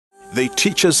They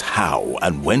teach us how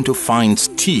and when to find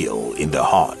steel in the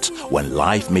heart when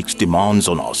life makes demands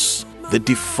on us. They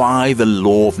defy the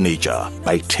law of nature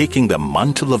by taking the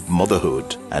mantle of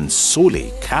motherhood and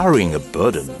solely carrying a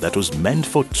burden that was meant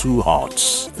for two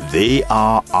hearts. They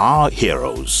are our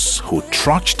heroes who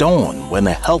trudged on when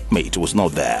a helpmate was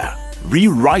not there.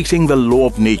 Rewriting the law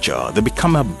of nature, they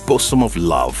become a bosom of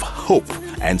love, hope,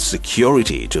 and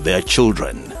security to their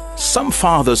children. Some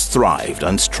fathers thrived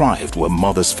and strived where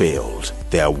mothers failed.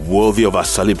 They are worthy of our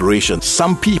celebration.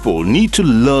 Some people need to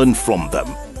learn from them.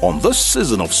 On this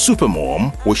season of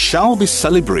Supermom, we shall be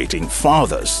celebrating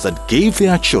fathers that gave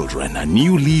their children a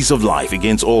new lease of life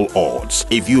against all odds.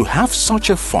 If you have such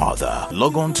a father,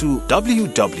 log on to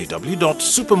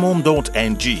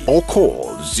www.supermom.ng or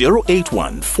call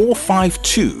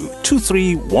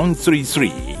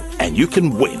 081-452-23133 and you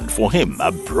can win for him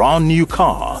a brand new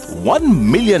car,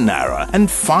 1 million naira and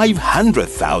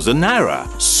 500,000 naira.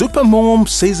 Supermom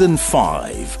Season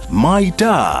 5. My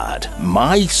Dad,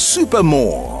 My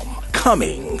Supermom.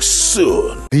 Coming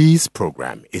soon. This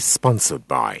program is sponsored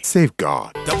by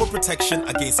Safeguard, double protection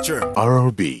against germs,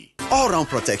 RLB, all-round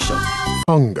protection,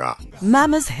 Hunger,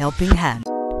 Mama's Helping Hand.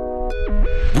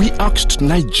 We asked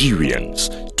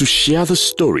Nigerians to share the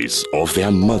stories of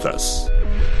their mothers,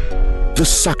 the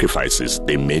sacrifices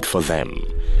they made for them,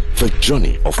 the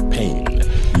journey of pain,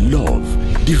 love,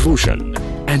 devotion,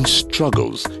 and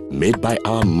struggles made by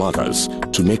our mothers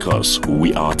to make us who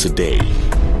we are today.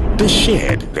 They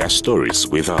shared their stories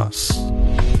with us.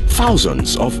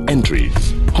 Thousands of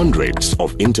entries, hundreds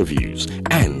of interviews,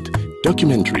 and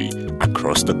documentary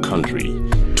across the country.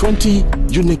 20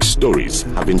 unique stories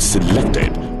have been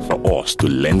selected for us to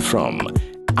learn from,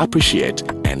 appreciate,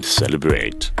 and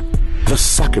celebrate. The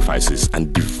sacrifices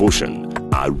and devotion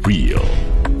are real.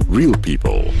 Real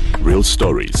people, real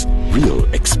stories, real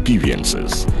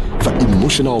experiences. The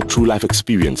emotional true life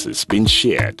experiences being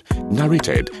shared,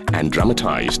 narrated, and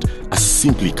dramatized are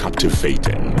simply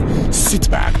captivating. Sit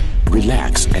back,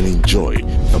 relax, and enjoy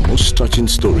the most touching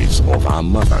stories of our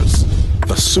mothers.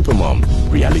 The Supermom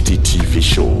reality TV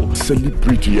show,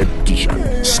 Celebrity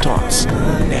Edition, starts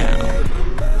now.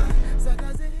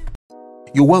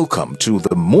 You're welcome to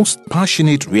the most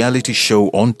passionate reality show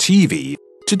on TV.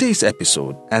 Today's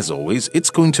episode, as always, it's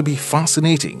going to be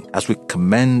fascinating as we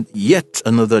commend yet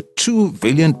another two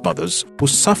valiant mothers who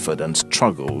suffered and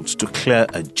struggled to clear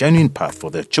a genuine path for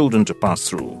their children to pass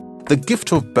through. The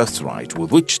gift of birthright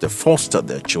with which they fostered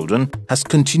their children has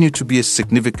continued to be a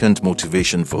significant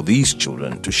motivation for these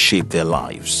children to shape their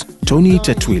lives. Tony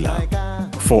Tetuila.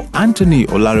 For Anthony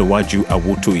Olarewaju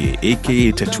Awotoye,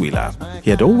 aka Tetuila,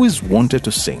 he had always wanted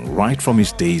to sing right from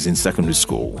his days in secondary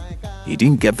school. He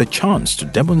didn't get the chance to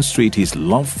demonstrate his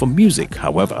love for music,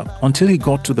 however, until he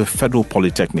got to the Federal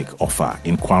Polytechnic Offa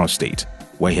in Kwara State,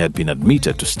 where he had been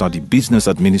admitted to study business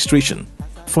administration.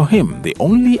 For him, the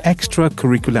only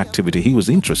extracurricular activity he was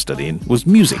interested in was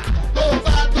music.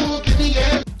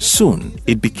 Soon,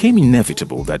 it became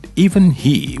inevitable that even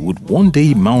he would one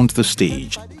day mount the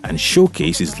stage and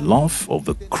showcase his love of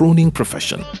the crooning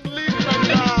profession.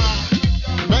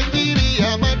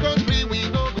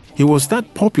 He was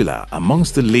that popular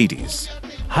amongst the ladies.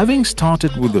 Having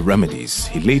started with the Remedies,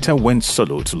 he later went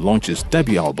solo to launch his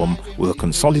debut album with a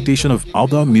consolidation of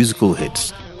other musical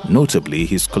hits, notably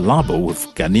his collabo with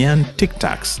Ghanaian Tic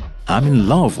Tacs, I'm in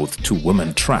Love with Two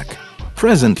Women track.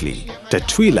 Presently,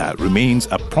 Tetuila remains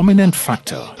a prominent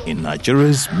factor in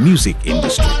Nigeria's music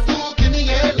industry.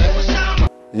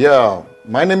 Yeah,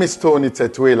 my name is Tony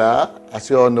Tetuila. As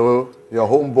you all know, your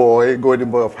homeboy, Golden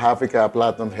Boy of Africa,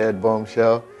 Platinum Head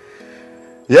Bombshell.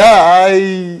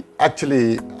 Yeah,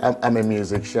 I'm a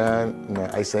musician. You know,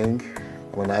 I sing.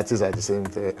 I'm an artist at the same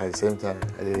time.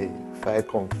 I fight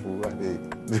kung fu. I do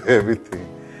everything.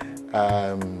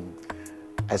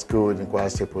 I schooled in Kwara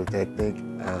State Polytechnic.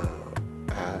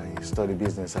 I studied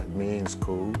business admin in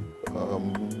school.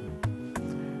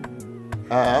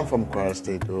 I'm from Kwara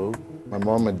State though. My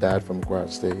mom and dad from Kwara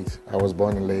State. I was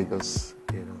born in Lagos.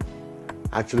 You know,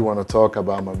 I actually want to talk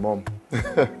about my mom.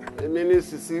 I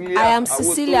am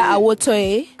Cecilia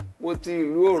Awotoye.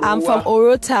 I'm from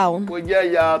Oro Town.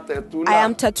 I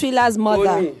am Tetuila's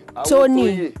mother,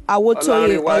 Tony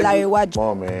Awotoye Olarewaju.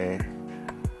 Mom,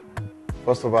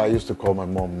 first of all, I used to call my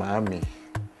mom Mommy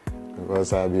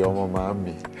because I'd be on my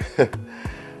mommy.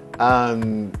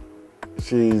 And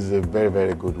she's a very,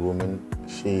 very good woman.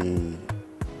 She's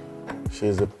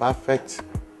the perfect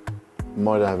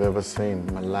mother I've ever seen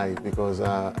in my life because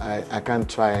I can't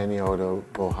try any other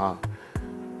but her.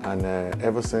 And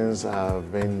ever since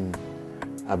I've been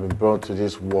brought to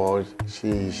this world,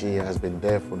 she has been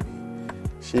there for me.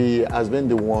 She has been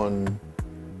the one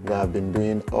that I've been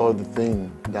doing all the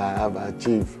things that I have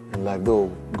achieved. And like,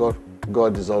 though,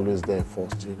 God is always there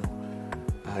first,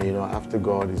 after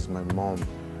God is my mom.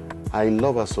 I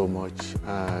love her so much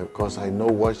because I know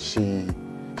what she'd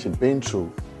been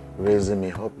through raising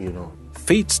me up,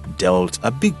 Fate dealt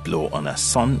a big blow on her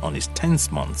son on his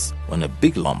 10th month when a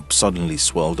big lump suddenly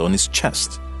swelled on his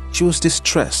chest. She was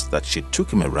distressed that she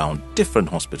took him around different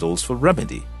hospitals for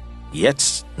remedy.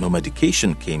 Yet, no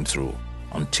medication came through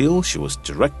until she was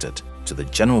directed to the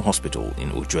General Hospital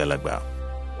in Tetuila.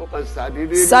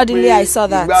 Suddenly I saw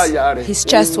that his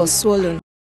chest was swollen.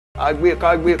 We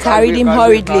carried him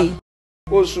hurriedly.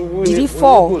 Did he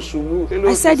fall?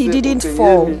 I said he didn't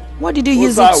fall. What did he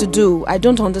use it to do? I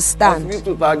don't understand. We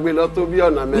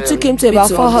took him to about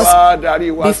 4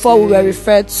 hospitals before we were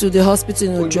referred to the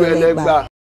hospital in Tetuila.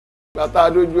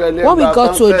 When we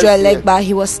got to Tetuila,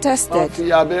 he was tested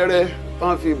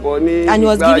and he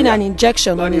was given an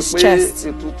injection on his chest.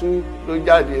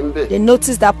 They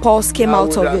noticed that pulse came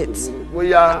out of it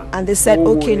and they said,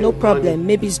 okay, no problem,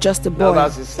 maybe it's just a boy.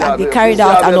 And they carried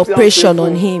out an operation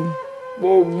on him.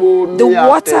 The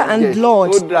water and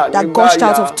blood that gushed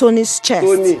out of Tony's chest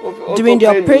during the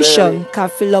operation can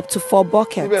fill up to 4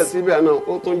 buckets.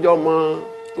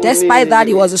 Despite that,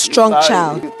 he was a strong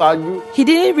child. He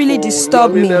didn't really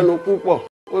disturb me.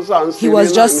 He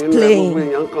was just playing.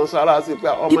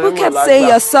 People kept saying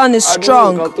your son is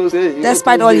strong,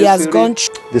 despite all he has gone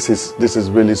through. This is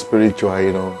really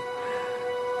spiritual,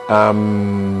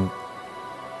 And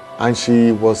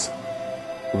she was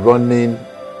running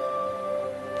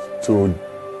to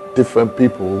different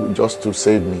people just to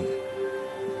save me,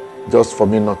 just for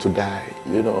me not to die,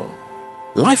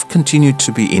 Life continued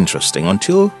to be interesting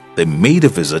until they made a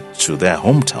visit to their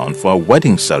hometown for a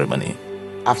wedding ceremony.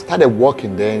 I've started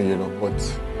walking then, but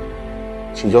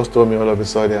she just told me all of a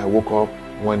sudden. I woke up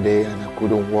one day and I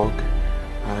couldn't walk,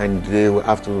 and they would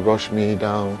have to rush me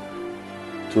down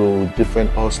to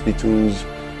different hospitals.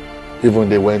 Even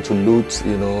they went to Lutz,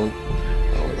 I was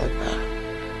like,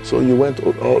 So you went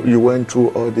through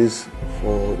all this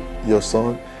for your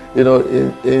son,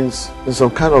 in some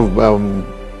kind of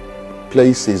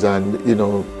places and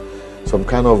some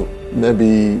kind of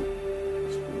maybe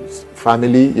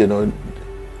family,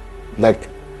 like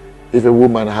if a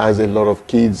woman has a lot of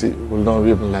kids, it will not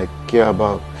even care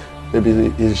about maybe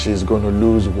if she's going to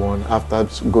lose one after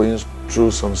going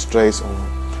through some stress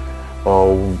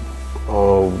or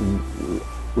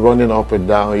running up and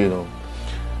down,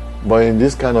 But in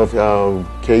this kind of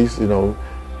case,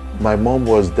 my mom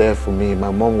was there for me.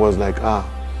 My mom was like,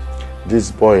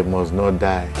 this boy must not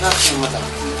die. Madam,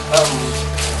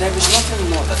 there is nothing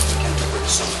more that we can do with the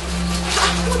son.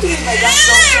 What do you mean by that,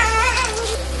 doctor?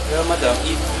 Well, madam,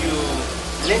 if you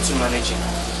learn to manage him,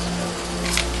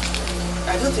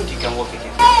 I don't think you can walk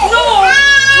again. No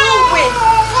way.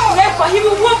 Never. He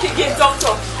will walk again,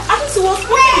 doctor. At least he was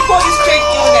walking before this strange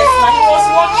illness. Now he was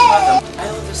walking. Madam, I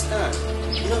understand.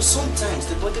 Sometimes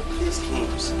the body plays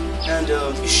games, and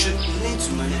you should learn to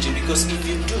manage him, because if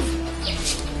you do,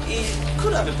 he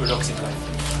could have a productive life.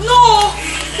 No!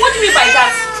 What do you mean by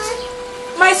that?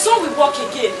 My son will walk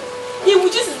again. He will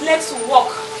use his legs to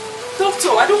walk. Doctor,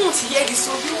 I don't want to hear this,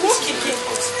 so he will walk again.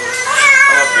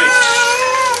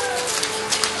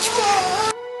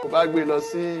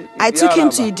 I took him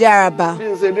to Idiaraba.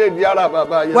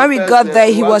 When we got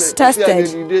there, he was tested.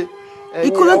 He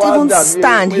couldn't even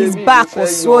stand. His back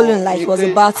was swollen like he was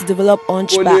about to develop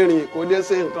hunchback.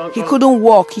 He couldn't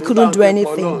walk. He couldn't do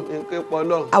anything.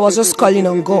 I was just calling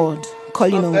on God.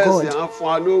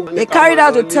 They carried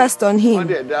out a test on him.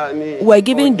 We were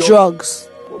giving drugs.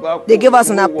 They gave us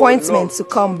an appointment to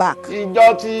come back.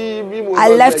 I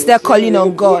left there calling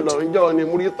on God.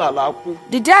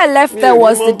 The day I left there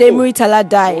was the day Tetuila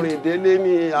died.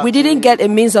 We didn't get a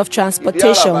means of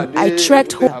transportation. I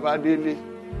trekked home.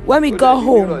 When we got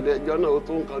home,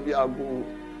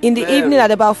 in the evening at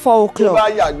about 4 o'clock,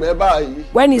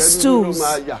 when he stools,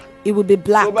 it will be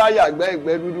black.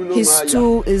 His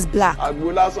stool is black. I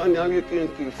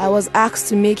was asked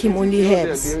to make him only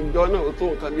heads.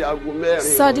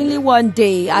 Suddenly one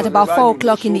day, at about 4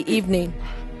 o'clock in the evening,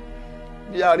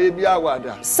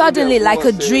 suddenly, like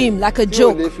a dream, like a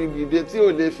joke,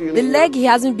 the leg he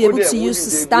hasn't been able to use to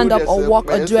stand up or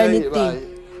walk or do anything,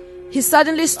 he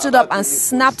suddenly stood up and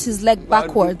snapped his leg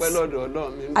backwards.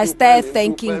 I started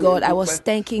thanking God. I was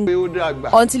thanking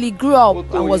until he grew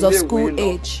up and was of school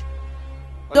age.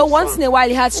 Though once in a while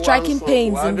he had striking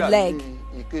pains in the leg,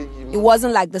 it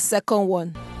wasn't like the second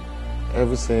one.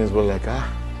 Ever since we're like,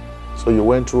 so you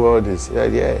went through all this?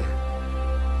 Yeah.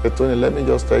 But Tony, let me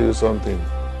just tell you something.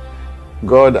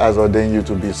 God has ordained you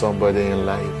to be somebody in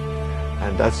life.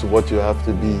 And that's what you have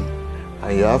to be.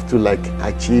 And you have to like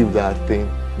achieve that thing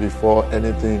before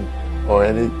anything or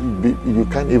you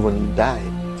can't even die.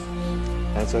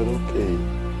 I said, okay.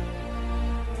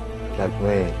 Like,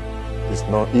 man, it's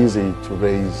not easy to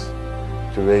raise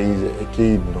a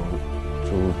kid,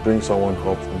 to bring someone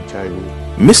up from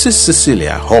childhood. Mrs.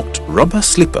 Cecilia hawked rubber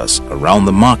slippers around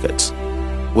the market.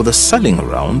 With the selling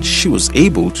around, she was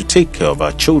able to take care of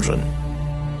her children.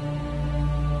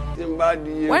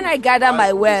 When I gather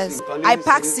my wares, I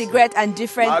pack cigarettes and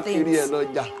different things.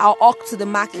 I'll walk to the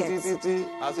market.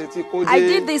 I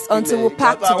did this until we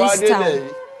packed to this town.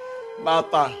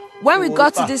 When we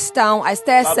got to this town, I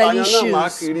started selling shoes.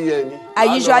 I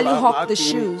usually hawk the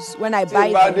shoes when I buy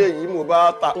them.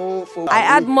 I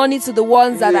add money to the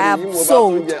ones that I have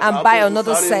sold and buy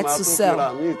another set to sell.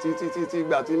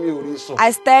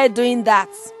 I started doing that.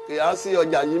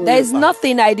 There is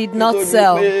nothing I did not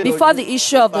sell. Before the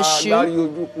issue of the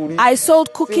shoe, I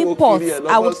sold cooking pots.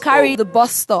 I would carry the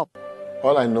bus stop.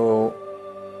 All I know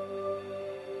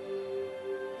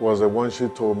was the one she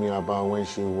told me about when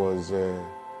she was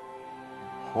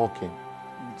hawking.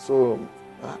 So,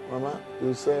 Mama,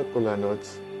 you sell cola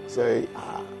nuts? Say,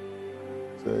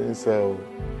 So you sell.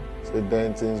 So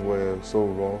then things were so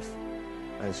rough,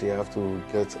 and she have to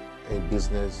get a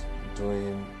business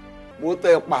doing.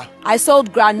 I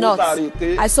sold granuts.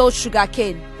 I sold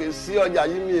sugarcane.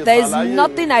 There is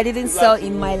nothing I didn't sell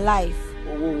in my life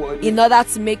in order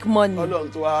to make money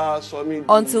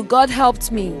until God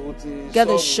helped me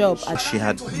get a shop. She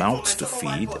had mouths to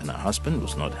feed and her husband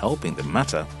was not helping the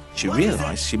matter. She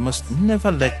realized she must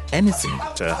never let anything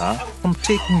deter her from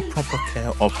taking proper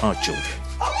care of her children.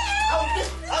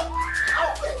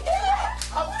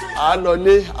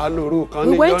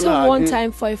 We went home one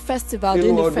time for a festival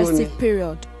during the festive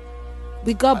period.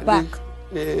 We got back.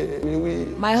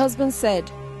 My husband said,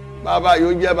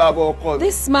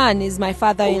 "This man is my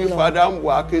father-in-law.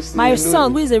 My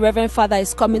son, who is a reverend father,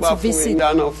 is coming to visit.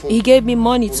 He gave me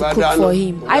money to cook for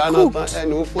him. I cooked.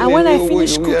 And when I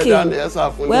finish cooking,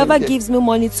 whoever gives me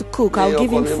money to cook, I'll give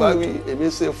him food."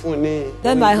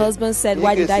 Then my husband said,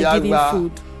 "Why did I give him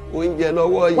food?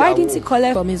 Why didn't he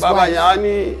collect from his wife?"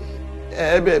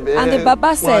 And the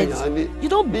Baba said, "You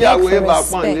don't beg for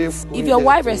respect. If your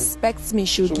wife respects me,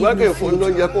 she'll give me food."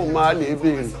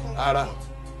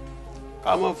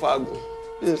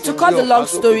 To cut the long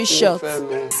story short,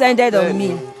 descended on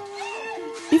me.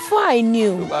 Before I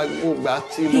knew,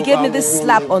 he gave me this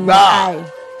slap on my eye.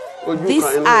 This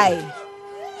eye.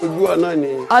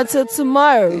 Until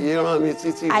tomorrow,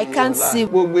 I can't see.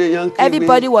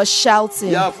 Everybody was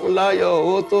shouting,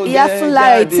 "Iyafulayo,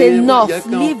 it's enough.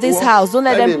 Leave this house. Don't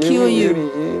let them kill you."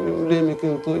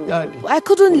 I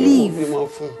couldn't leave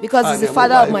because he's the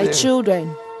father of my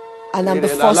children and I'm the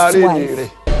first wife.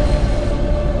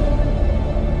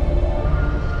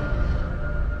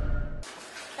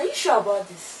 Are you sure about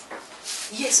this?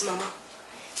 Yes, Mama.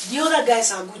 The other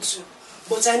guys are good too,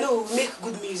 but I know we'll make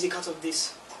good music out of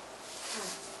this.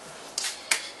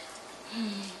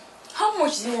 How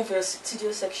much do you want for your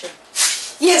studio section?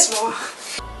 Yes, Mama.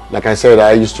 Like I said,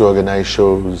 I used to organize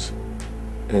shows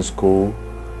in school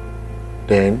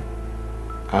then,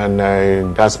 and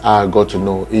that's how I got to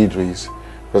know Idris,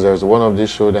 because there was one of these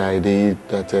shows that I did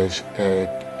that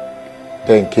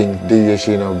then King DJ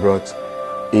Shino brought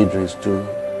Idris to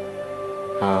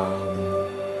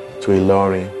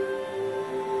Ilorin.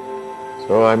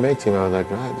 So I met him. I was like,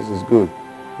 this is good.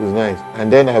 This is nice.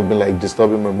 And then I've been like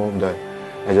disturbing my mom that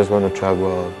I just want to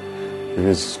travel. If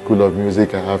it's school of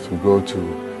music I have to go to,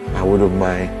 I wouldn't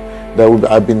mind.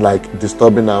 I've been like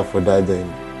disturbing her for that. Then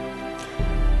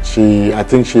I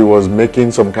think she was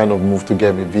making some kind of move to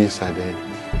get me visa then.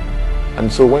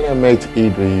 And so when I met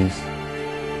Idris,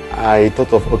 I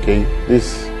thought of, okay,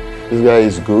 this guy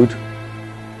is good.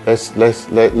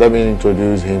 Let me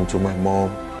introduce him to my mom.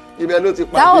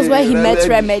 That was when he met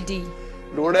Remedy.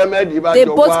 They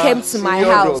both came to my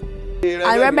house.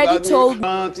 And Remedy told me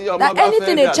that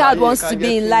anything a child wants to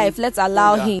be in life, let's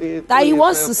allow him. That he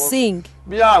wants to sing,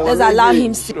 let's allow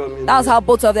him sing. That's how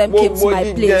both of them came to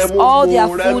my place. All their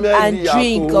food and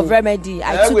drink of Remedy,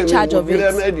 I took charge of it.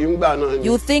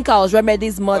 You think I was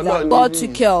Remedy's mother. God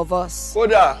took care of us.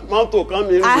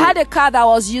 I had a car that I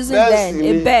was using then,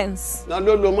 a Benz.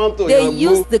 They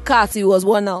used the car till it was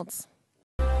worn out.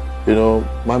 You know,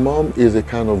 my mom is a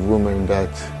kind of woman that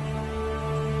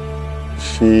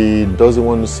she doesn't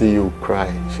want to see you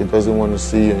cry. She doesn't want to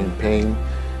see you in pain.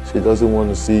 She doesn't want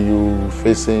to see you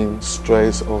facing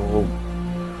stress or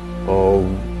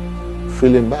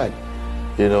feeling bad.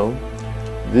 You know,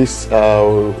 this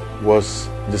was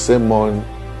the same month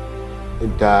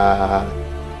that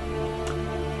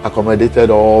accommodated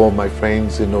all my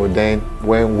friends, then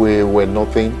when we were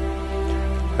nothing.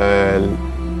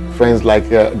 Friends like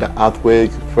the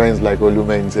Earthquake, friends like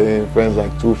Olumente, friends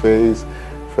like Two-Face,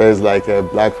 friends like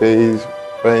Blackface,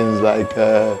 friends like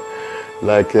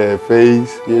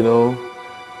Face,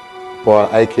 Paul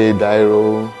IK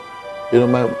Dairo.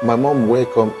 My mom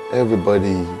welcomed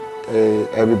everybody.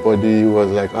 Everybody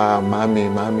was like, mommy.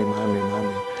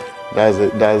 That's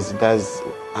it. That's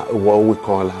what we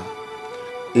call her.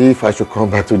 If I should come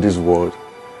back to this world,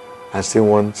 I still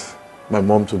want my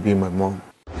mom to be my mom.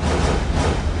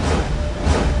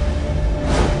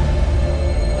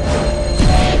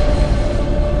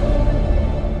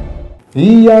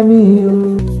 Ìyá mi o,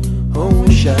 òun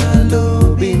ṣá ló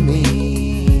bí mi.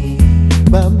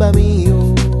 Bàbá mi o,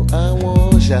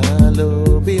 àwọn ṣá ló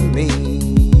bí mi.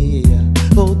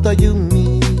 Ó tọ́jú mi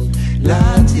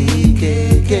láti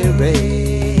kékeré.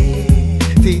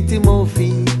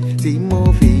 Tí mo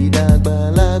fi dàgbà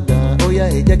lágbà. Ó yá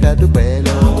ẹ jẹ́ ká dúpẹ́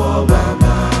lọ́wọ́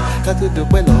bàbá. Ká tó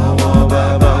dúpẹ́ lọ́wọ́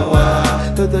bàbá wa.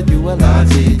 Tó tọ́jú wa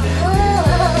láti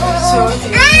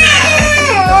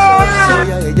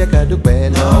Sóyá ẹ jẹ́ ká dúpẹ́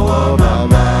lọ́wọ́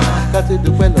bàbá, ká tó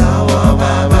dúpẹ́ lọ́wọ́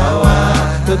bàbá wa,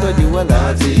 tó tọ́jú wa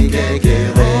láti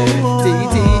kékeré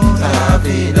títí tá a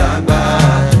fi dàgbà.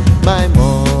 My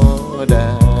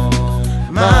mother,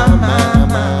 mama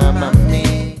mi.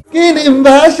 Kí ni n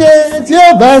bá ṣe tí ó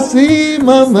bá sí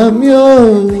màmá mi o?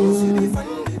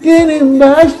 Kí ni n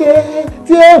bá ṣe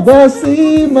tí ó bá sí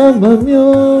màmá mi o?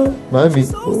 Màmí,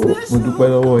 mo dúpẹ́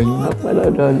lọ́wọ́ yín.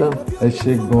 Ẹ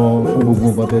ṣé gan-an fún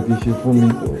gbogbo nǹkan tẹ́ ti ṣe fún mi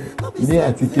ní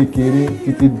àti kékeré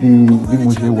títí di bí mo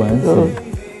ṣe wà ń sìn.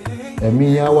 Ẹ̀mí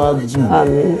yá wá gùn,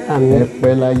 ẹ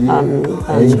pẹ́ láyé,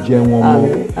 ẹ jẹ wọn mọ́,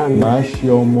 màá ṣe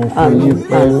ọmọ fún yín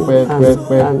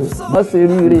pẹ́pẹ́pẹ́. Wọ́n ṣe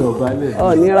ríire,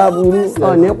 ọ̀nira burú,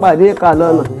 ọ̀ní pàdé ìkà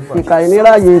lọ́nà, ìkà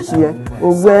ìnira yé tiẹ̀,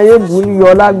 ògùn ẹyẹ burú yọ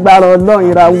lágbára Ọlọ́run,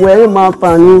 ìràwọ̀ ẹyẹ máa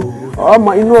tàn ní. Ọmọ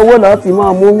inú owó lọ ti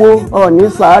máa mówó, ọ̀ní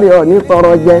sáré, ọ̀ní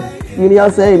tọrọ jẹ, ìrìn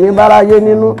ọ̀sẹ̀ ìní báráyé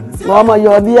nínú, wọ́n mọ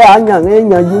yọ bí àyàn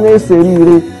èèyànjú ní èsè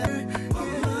ríire.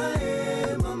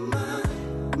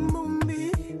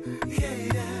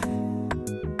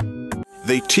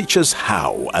 They teach us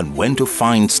how and when to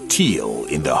find steel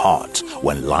in the heart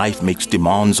when life makes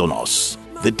demands on us.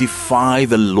 They defy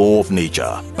the law of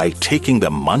nature by taking the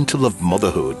mantle of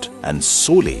motherhood and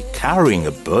solely carrying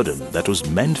a burden that was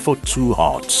meant for two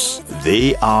hearts.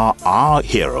 They are our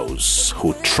heroes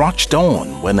who trudged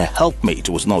on when a helpmate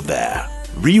was not there.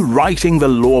 Rewriting the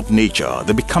law of nature,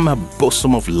 they become a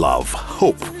bosom of love,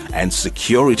 hope, and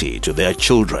security to their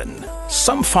children.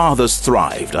 Some fathers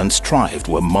thrived and strived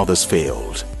where mothers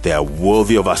failed. They are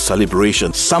worthy of our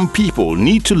celebration. Some people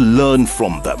need to learn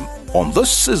from them. On this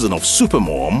season of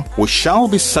Supermom, we shall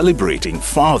be celebrating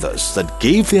fathers that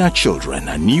gave their children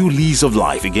a new lease of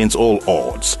life against all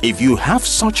odds. If you have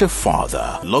such a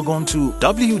father, log on to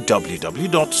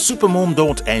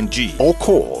www.supermom.ng or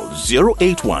call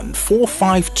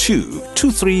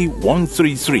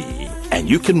 081-452-23133. And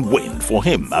you can win for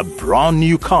him a brand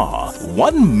new car,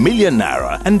 1 million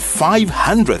naira and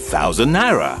 500,000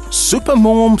 naira.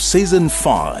 Supermom Season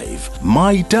 5.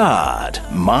 My Dad,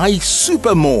 My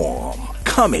Supermom.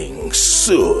 Coming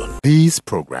soon. This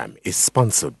program is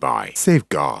sponsored by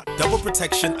Safeguard, Double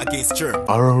protection against germ.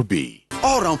 RRB,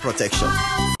 All-round protection.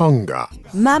 Hunger.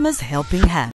 Mama's Helping Hand.